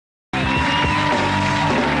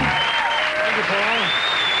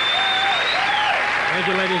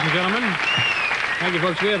Thank you, ladies and gentlemen. Thank you,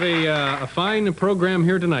 folks. We have a fine program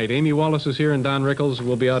here tonight. Amy Wallace is here, and Don Rickles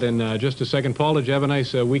will be out in just a second. Paul, did you have a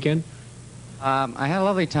nice weekend? I had a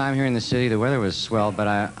lovely time here in the city. The weather was swell, but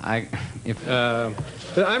I'm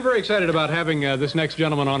very excited about having this next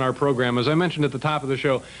gentleman on our program. As I mentioned at the top of the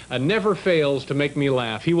show, never fails to make me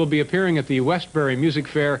laugh. He will be appearing at the Westbury Music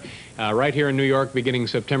Fair right here in New York beginning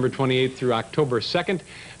September 28th through October 2nd.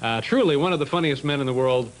 Truly one of the funniest men in the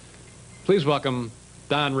world. Please welcome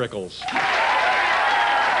Don Rickles.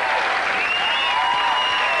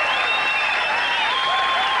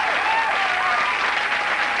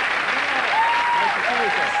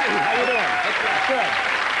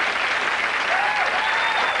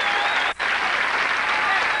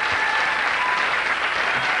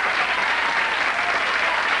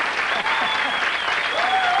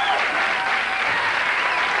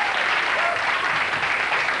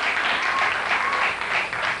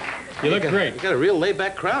 You look great. You got a real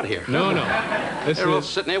laid-back crowd here. No. They're all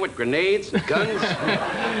sitting there with grenades and guns.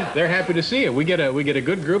 They're happy to see you. We get a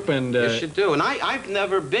good group, and you should do. And I've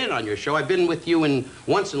never been on your show. I've been with you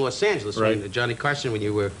once in Los Angeles, right? When Johnny Carson, when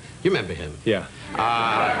you were. You remember him? Yeah.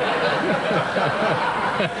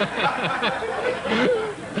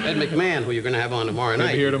 Ed McMahon, who you're going to have on tomorrow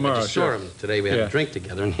night. Here tomorrow. I just saw him today. We had a drink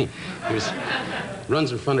together, and he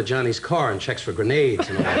runs in front of Johnny's car and checks for grenades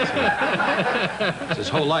and all that. It's his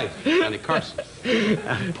whole life, Johnny Carson.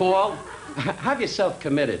 Paul, have yourself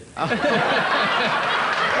committed. That's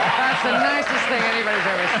the nicest thing anybody's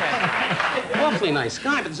ever said. Awfully nice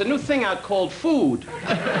guy, but there's a new thing out called food.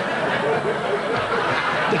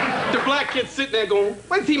 The black kid's sitting there going,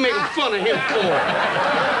 what's he making fun of him for?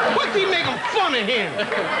 What's he making fun of him?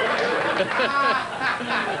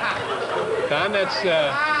 Don, that's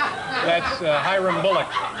Hiram Bullock.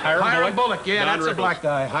 Hiram Bullock, yeah, Don that's Rickles. a black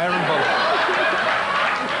guy. Hiram Bullock.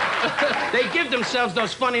 They give themselves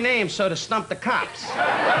those funny names so to stump the cops.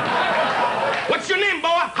 What's your name, boy?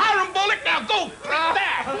 Hiram Bullock? Now go pick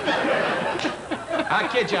that. I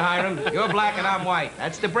kid you, Hiram. You're black and I'm white.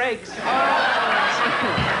 That's the breaks.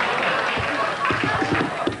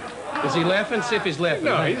 Is he laughing? See if he's laughing.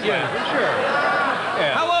 No, he's laughing, sure.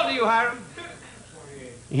 Yeah. How old are you, Hiram?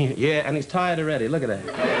 Yeah, and he's tired already. Look at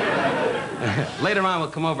that. Later on, we'll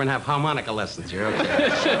come over and have harmonica lessons. You're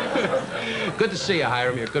okay. Good to see you,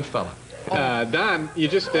 Hiram. You're a good fellow. Don, you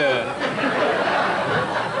just got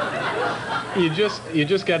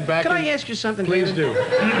back. Can I ask you something? Please David? do.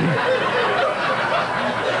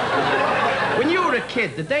 When you were a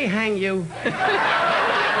kid, did they hang you?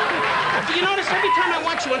 Do you notice every time I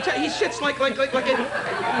watch you, he sits like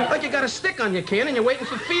you got a stick on your can and you're waiting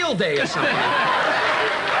for field day or something.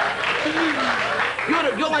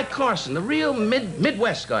 You're like Carson, the real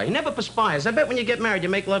Midwest guy. He never perspires. I bet when you get married, you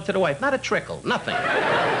make love to the wife. Not a trickle, nothing.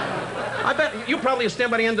 I bet you probably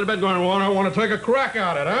stand by the end of the bed going, well, I want to take a crack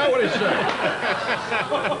at it, huh? What do you say?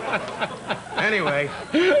 Anyway.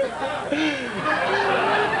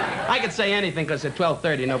 I could say anything because at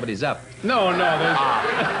 12:30 nobody's up. No,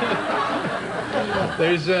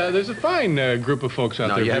 there's a fine group of folks out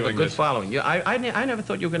there. No, you have a good this. following. I never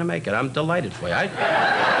thought you were going to make it. I'm delighted for you.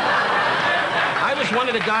 I was one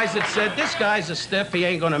of the guys that said, this guy's a stiff, he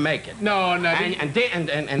ain't going to make it. No.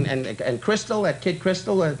 And Crystal, that kid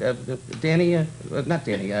Crystal, Danny, not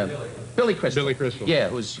Danny, Billy Crystal. Billy Crystal. Yeah,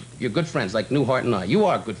 who's your good friends, like Newhart and I. You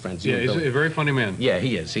are good friends. Yeah, he's a very funny man. Yeah,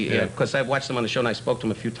 he is. Because I've watched him on the show and I spoke to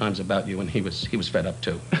him a few times about you, and he was fed up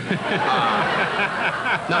too.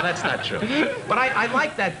 No, that's not true. But I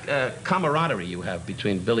like that camaraderie you have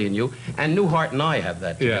between Billy and you, and Newhart and I have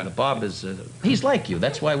that together. Yeah. Bob is, he's like you.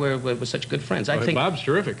 That's why we're such good friends. I think Bob's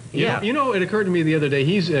terrific. Yeah. You know, it occurred to me the other day.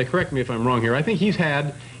 He's correct me if I'm wrong here. I think he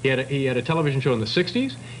had a television show in the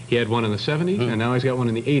 '60s. He had one in the '70s, and now he's got one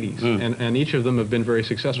in the '80s. And each of them have been very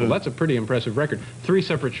successful. That's a pretty impressive record. 3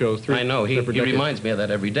 separate shows. I know. He reminds me of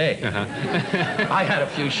that every day. I had a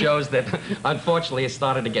few shows that, unfortunately, it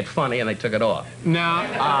started to get funny, and they took it off. Now,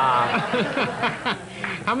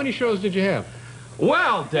 how many shows did you have?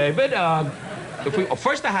 Well, David,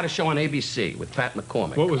 first I had a show on ABC with Pat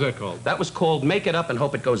McCormick. What was that called? That was called Make It Up and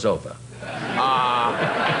Hope It Goes Over.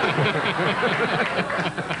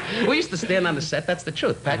 We used to stand on the set. That's the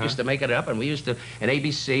truth. Pat used to make it up, and we used to. And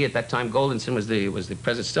ABC at that time, Goldenson was the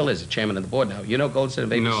president. Still is the chairman of the board now. You know Goldenson of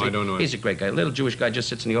ABC? No, I don't know him. He's a great guy. A little Jewish guy just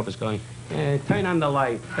sits in the office going, "Turn on the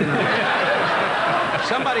light.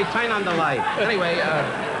 Somebody turn on the light." Anyway,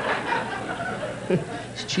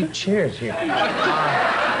 it's cheap chairs here.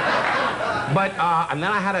 But and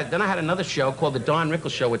then I had another show called the Don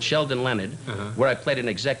Rickles Show with Sheldon Leonard, where I played an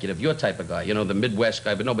executive, your type of guy, you know, the Midwest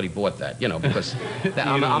guy, but nobody bought that, you know, because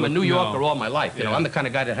I'm a New Yorker all my life, you know. I'm the kind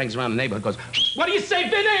of guy that hangs around the neighborhood and goes, "What do you say,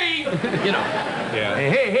 Vinny?" You know. Yeah.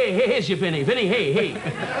 Hey, here's your Vinny. Vinny, hey.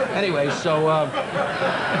 Anyway, so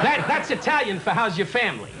that's Italian for how's your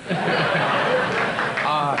family.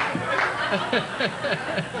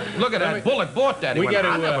 Look at that. Bullock bought that.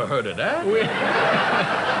 I never heard of that.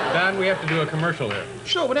 Don, we have to do a commercial here.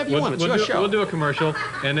 Sure, whatever you want. It's your show. We'll do a commercial,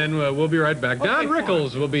 and then we'll be right back. Don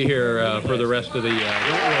Rickles will be here for the rest of the...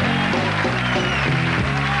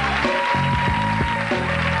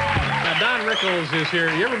 Now, Don Rickles is here.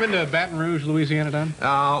 You ever been to Baton Rouge, Louisiana, Don?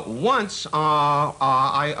 Once,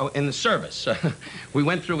 in the service. We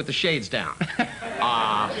went through with the shades down.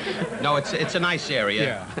 No, it's a nice area.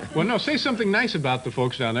 Yeah. Well, no, say something nice about the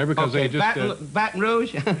folks down there, because they just... Baton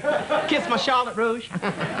Rouge? Kiss my Charlotte Rouge?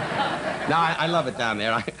 No, I love it down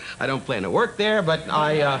there. I don't plan to work there, but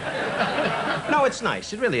no, it's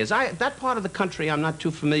nice. It really is. That part of the country I'm not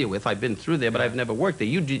too familiar with. I've been through there, but I've never worked there.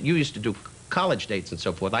 You used to do college dates and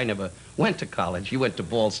so forth. I never went to college. You went to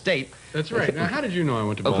Ball State. That's right. Now, how did you know I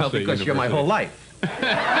went to Ball State because you're my whole life.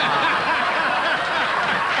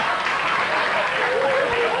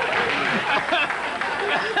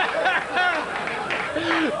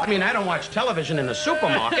 I mean, I don't watch television in the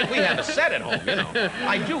supermarket. We have a set at home, you know.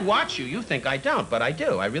 I do watch you. You think I don't, but I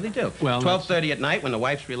do. I really do. Well, 12:30 at night when the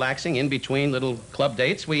wife's relaxing, in between little club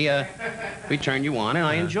dates, we turn you on, and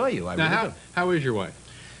I enjoy you. I really do. How is your wife?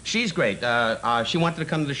 She's great. She wanted to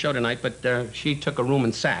come to the show tonight, but she took a room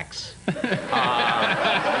in Saks.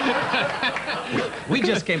 We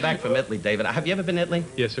just came back from Italy, David. Have you ever been to Italy?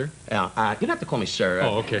 Yes, sir. Yeah. You don't have to call me sir.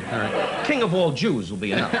 Oh, okay. All right. King of all Jews will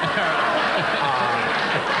be enough.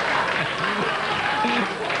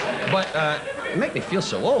 But you make me feel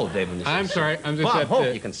so old, David. I'm sorry. I'm just Bob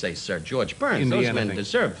Hope, you can say sir. George Burns. Indiana Those men thing.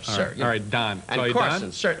 deserve sir. All right, Don. And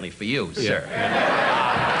Carson, certainly for you, sir. Yeah.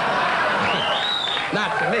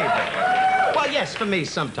 Not for me, but... Well, yes, for me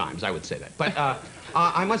sometimes, I would say that. But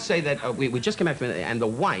I must say that we just came back from it, and the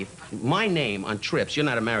wife, my name on trips, you're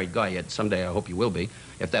not a married guy yet. Someday I hope you will be,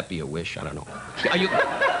 if that be your wish. I don't know. Are you...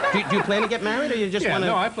 Do you plan to get married, or you just want to...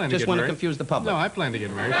 No, I plan to get married. Just want to confuse the public? No, I plan to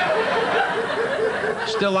get married.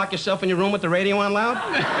 Still lock yourself in your room with the radio on loud?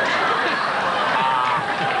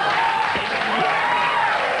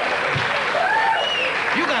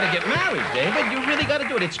 You got to get married, David. You really got to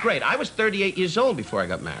do it. It's great. I was 38 years old before I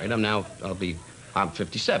got married. I'm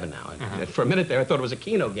 57 now. For a minute there, I thought it was a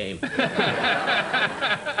Keno game.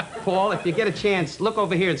 Paul, if you get a chance, look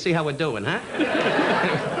over here and see how we're doing, huh?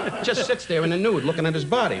 Just sits there in the nude looking at his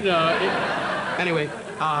body. Anyway,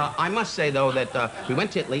 I must say, though, that we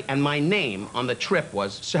went to Italy, and my name on the trip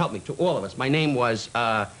was, so help me, to all of us, my name was,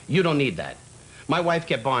 You Don't Need That. My wife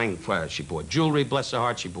kept buying, she bought jewelry, bless her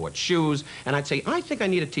heart, she bought shoes, and I'd say, I think I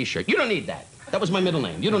need a T-shirt. You don't need that. That was my middle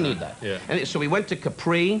name. You don't need that. Yeah. And so we went to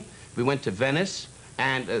Capri, we went to Venice,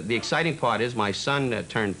 and the exciting part is my son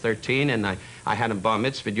turned 13, and I had him bar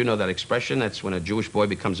mitzvah. You know that expression? That's when a Jewish boy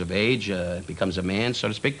becomes of age, becomes a man, so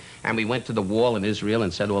to speak. And we went to the wall in Israel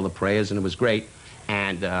and said all the prayers, and it was great.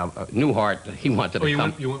 And Newhart, he wanted to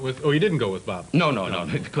come. You went with? Oh, you didn't go with Bob? No,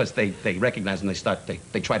 because they recognize and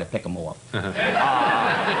they try to pick him off.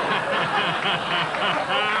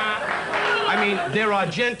 I mean, there are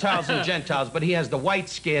Gentiles and Gentiles, but he has the white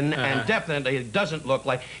skin, and definitely it doesn't look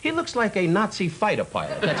like... He looks like a Nazi fighter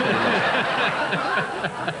pilot. That's what he looks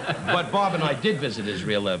like. But Bob and I did visit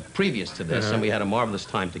Israel previous to this, and we had a marvelous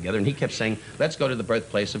time together, and he kept saying, let's go to the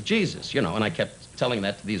birthplace of Jesus, you know, and I kept telling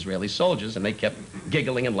that to the Israeli soldiers, and they kept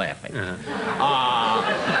giggling and laughing.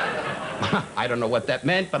 I don't know what that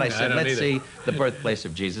meant, but I said, let's see the birthplace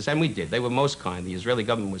of Jesus. And we did. They were most kind. The Israeli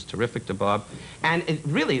government was terrific to Bob. And it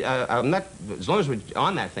really, I'm not, as long as we're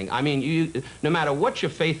on that thing, I mean, no matter what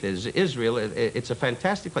your faith is, Israel, it's a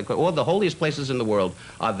fantastic place. All the holiest places in the world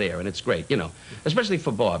are there, and it's great, you know, especially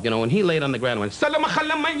for Bob. You know, when he laid on the ground and went, Salam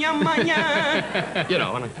you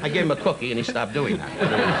know, and I gave him a cookie, and he stopped doing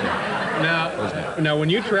that. Now,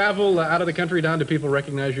 when you travel out of the country, Don, do people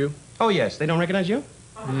recognize you? Oh, yes. They don't recognize you?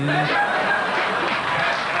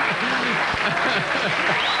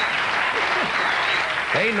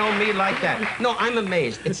 They know me like that. No, I'm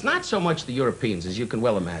amazed. It's not so much the Europeans, as you can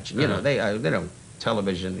well imagine. You know, they don't...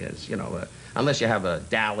 Television is, you know, unless you have a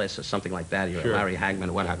Dallas or something like that, you're Larry Hagman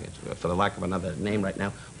or what have you, for the lack of another name right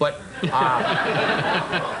now. But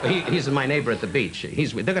he's my neighbor at the beach.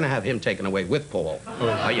 They're going to have him taken away with Paul.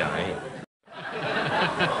 Yeah.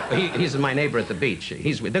 He's my neighbor at the beach.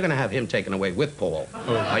 They're going to have him taken away with Paul.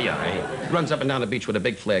 Oh, yeah. He runs up and down the beach with a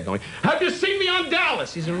big flag going, "Have you seen me on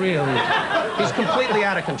Dallas?" He's completely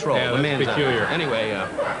out of control. Yeah, the that's man's peculiar. Anyway,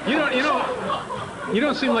 you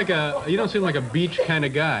don't seem like a beach kind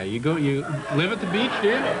of guy. You live at the beach, do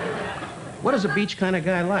you? what is a beach kind of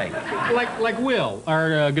guy like? Like Will,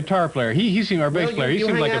 our guitar player. He seemed our bass Will, player. He you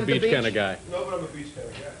seemed hang like out a at the beach kind of beach? guy. No, but I'm a beach kind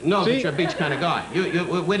of guy. No, See? but you're a beach kind of guy.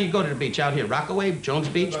 Where do you go to the beach? Out here, Rockaway, Jones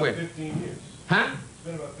Beach? About Where? 15 years. Huh? It's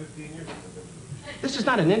been about 15 years since I've been to the beach. This is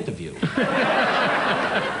not an interview.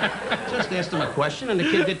 Just asked him a question, and the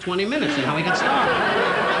kid did 20 minutes, and how he got started.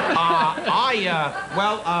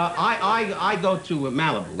 I go to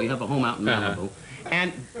Malibu. We have a home out in Malibu.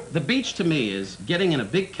 And the beach to me is getting in a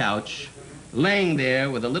big couch, laying there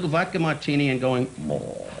with a little vodka martini and going,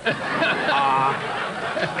 more.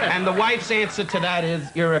 And the wife's answer to that is,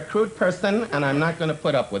 "You're a crude person, and I'm not going to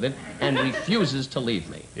put up with it," and refuses to leave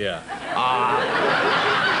me. Yeah.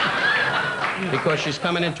 Because she's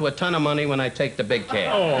coming into a ton of money when I take the big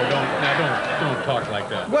cab. Oh, don't talk like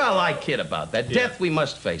that. Well, I kid about that. Yeah. Death, we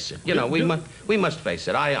must face it. You know, we must face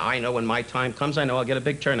it. I know when my time comes, I know I'll get a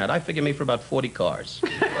big turnout. I figure me for about 40 cars.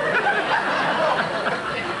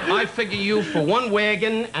 I figure you for one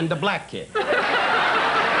wagon and the black kid.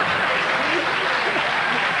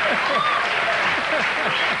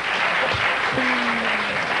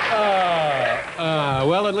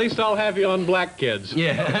 Well, at least I'll have you on Black Kids.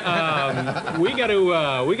 Yeah. We got to,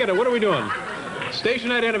 what are we doing?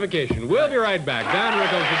 Station identification. We'll be right back. Don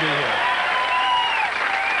Rickles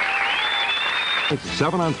will be here.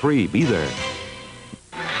 7 on 3. Be there.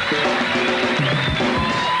 Thank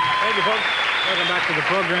you, folks. Welcome back to the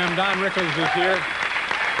program. Don Rickles is here.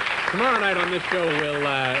 Tomorrow night on this show will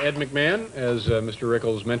Ed McMahon, as Mr.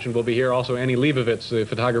 Rickles mentioned, will be here. Also, Annie Leibovitz, the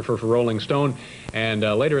photographer for Rolling Stone. And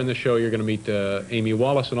later in the show, you're going to meet Amy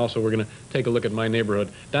Wallace, and also we're going to take a look at my neighborhood.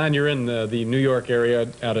 Don, you're in the New York area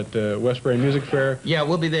out at Westbury Music Fair. Yeah,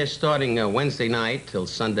 we'll be there starting Wednesday night till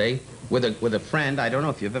Sunday with a friend. I don't know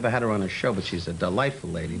if you've ever had her on a show, but she's a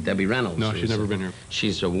delightful lady, Debbie Reynolds. No, she's never been here.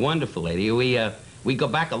 She's a wonderful lady. We go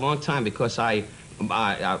back a long time because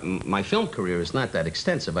my film career is not that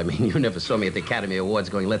extensive. I mean, you never saw me at the Academy Awards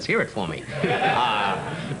going, "Let's hear it for me."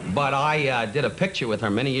 But I did a picture with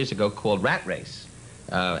her many years ago called Rat Race.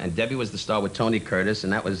 And Debbie was the star with Tony Curtis,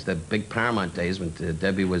 and that was the big Paramount days when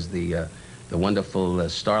Debbie was the wonderful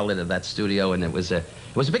starlet of that studio, and it was a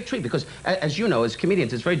big treat because, as you know, as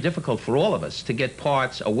comedians, it's very difficult for all of us to get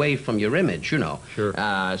parts away from your image, you know. Sure.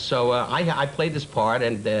 So I played this part,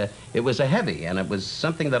 and it was a heavy, and it was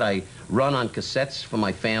something that I run on cassettes for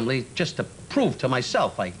my family just to prove to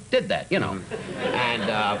myself I did that, you know. And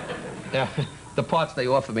the parts they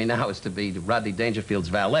offer me now is to be Rodney Dangerfield's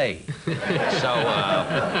valet. So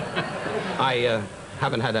I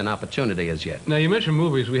haven't had an opportunity as yet. Now, you mentioned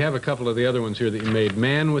movies. We have a couple of the other ones here that you made.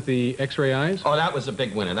 Man with the X-ray eyes? Oh, that was a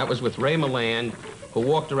big winner. That was with Ray Milland, who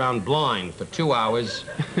walked around blind for 2 hours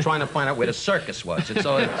trying to find out where the circus was. It's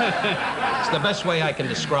the best way I can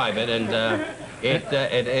describe it, and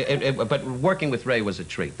but working with Ray was a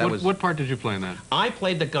treat. What part did you play in that? I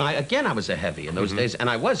played the guy, again, I was a heavy in those days, and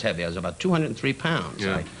I was heavy. I was about 203 pounds.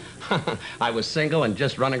 Yeah. I was single and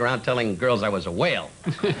just running around telling girls I was a whale.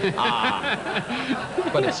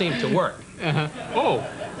 But it seemed to work.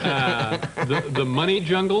 The Money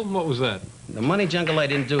Jungle? What was that? The Money Jungle I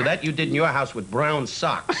didn't do. That you did in your house with brown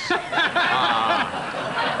socks.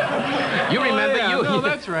 You remember? Yeah. No,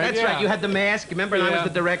 that's right. That's right. You had the mask. Remember? And I was the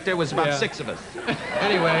director. It was about 6 of us.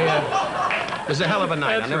 Anyway, it was a hell of a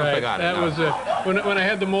night. That's I'll never forget it. That was when I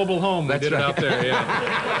had the mobile home. We did it out there. Yeah.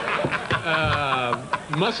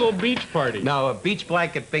 Muscle Beach Party. No, Beach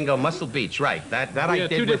Blanket Bingo, Muscle Beach, right. That I did.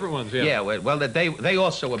 Two different ones, yeah. Yeah, well, they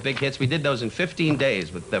also were big hits. We did those in 15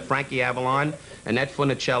 days with Frankie Avalon, Annette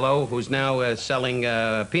Funicello, who's now selling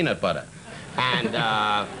peanut butter. And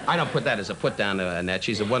I don't put that as a put-down, Annette.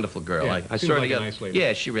 She's a wonderful girl. Yeah, I seems saw her like a the other- nice lady.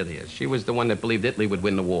 Yeah, she really is. She was the one that believed Italy would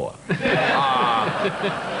win the war.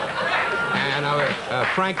 And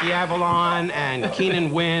Frankie Avalon and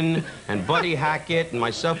Keenan Wynn and Buddy Hackett and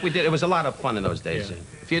myself, it was a lot of fun in those days. Yeah.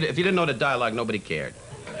 If you didn't know the dialogue, nobody cared.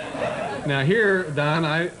 Now here, Don,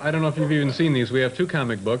 I don't know if you've even seen these. We have 2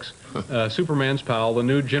 comic books, Superman's Pal, the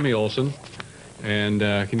new Jimmy Olsen. And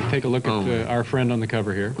can you take a look at our friend on the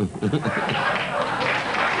cover here?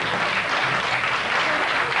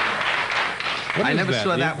 I never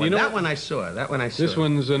saw that one. You know That one I saw. This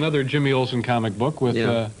one's another Jimmy Olsen comic book with,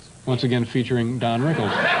 once again, featuring Don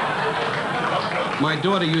Rickles. My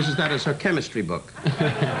daughter uses that as her chemistry book.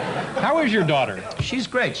 How is your daughter? She's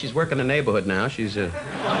great. She's working in the neighborhood now. She's hey,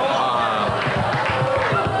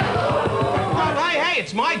 it's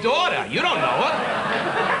it's my daughter. You don't know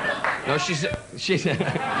her. No, she's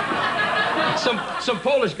some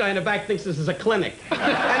Polish guy in the back thinks this is a clinic.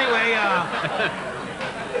 Anyway,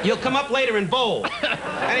 you'll come up later and bowl.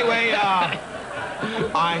 Anyway, now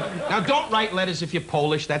don't write letters if you're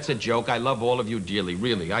Polish. That's a joke. I love all of you dearly,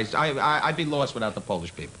 really. I'd be lost without the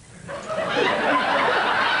Polish people.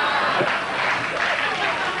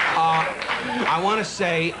 I want to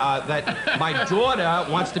say that my daughter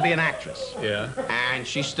wants to be an actress. Yeah. And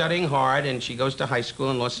she's studying hard, and she goes to high school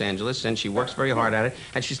in Los Angeles, and she works very hard at it,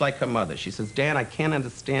 and she's like her mother. She says, Dad, I can't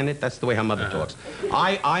understand it. That's the way her mother talks.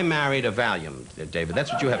 I married a Valium, David.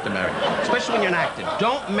 That's what you have to marry, especially when you're an actor.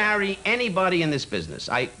 Don't marry anybody in this business.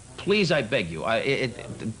 Please, I beg you,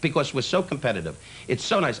 because we're so competitive. It's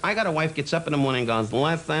so nice. I got a wife gets up in the morning and goes,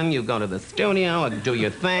 listen, you go to the studio and do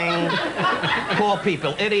your thing, call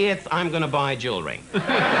people idiots, I'm going to buy jewelry.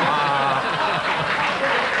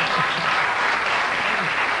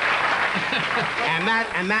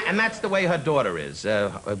 And that's the way her daughter is,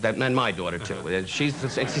 and my daughter, too. She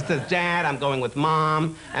says, Dad, I'm going with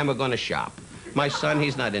Mom, and we're going to shop. My son,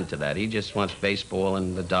 he's not into that. He just wants baseball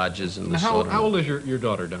and the Dodgers and the How old is your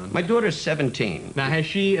daughter, Don? My daughter's 17. Now, has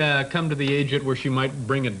she come to the age yet where she might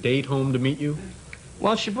bring a date home to meet you?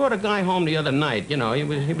 Well, she brought a guy home the other night. You know,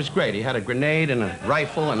 he was great. He had a grenade and a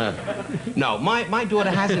rifle and a... No, my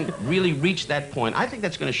daughter hasn't really reached that point. I think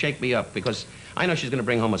that's going to shake me up because I know she's going to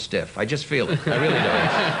bring home a stiff. I just feel it. I really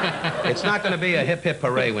do. It's not going to be a hip, hip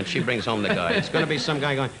hooray when she brings home the guy. It's going to be some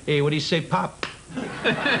guy going, hey, what do you say, Pop?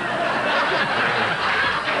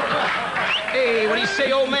 Hey, what do you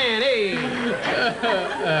say, old man? Hey.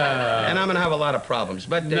 And I'm going to have a lot of problems.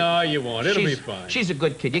 But no, you won't. It'll be fine. She's a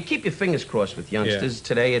good kid. You keep your fingers crossed with youngsters.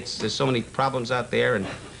 Today, there's so many problems out there. And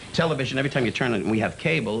television, every time you turn it, we have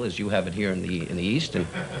cable, as you have it here in the East. And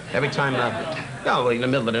every time, in the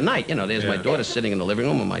middle of the night, you know, there's my daughter sitting in the living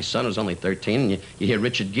room with my son, who's only 13, and you hear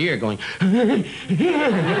Richard Gere going...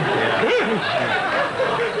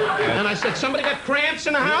 And I said, somebody got cramps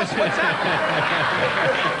in the house? What's that?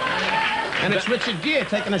 And it's Richard Gere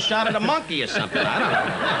taking a shot at a monkey or something.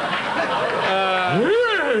 I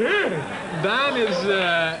don't know. Don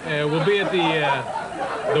will be at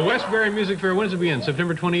the Westbury Music Fair. When does it begin?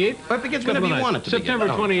 September 28th? Well, it begins whenever you want it to September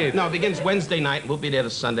 28th. No, it begins Wednesday night. We'll be there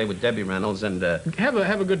this Sunday with Debbie Reynolds. And have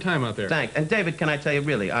a good time out there. Thanks. And David, can I tell you,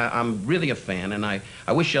 really, I'm really a fan, and I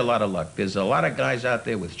wish you a lot of luck. There's a lot of guys out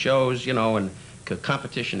there with shows, you know, and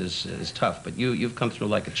competition is tough, but you've come through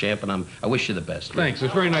like a champ, and I wish you the best. Really. Thanks.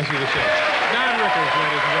 It's very nice of you to say. Don Rickles,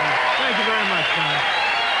 ladies and gentlemen. Thank you very much, Don.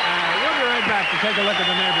 We'll be right back to take a look at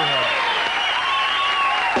the neighborhood.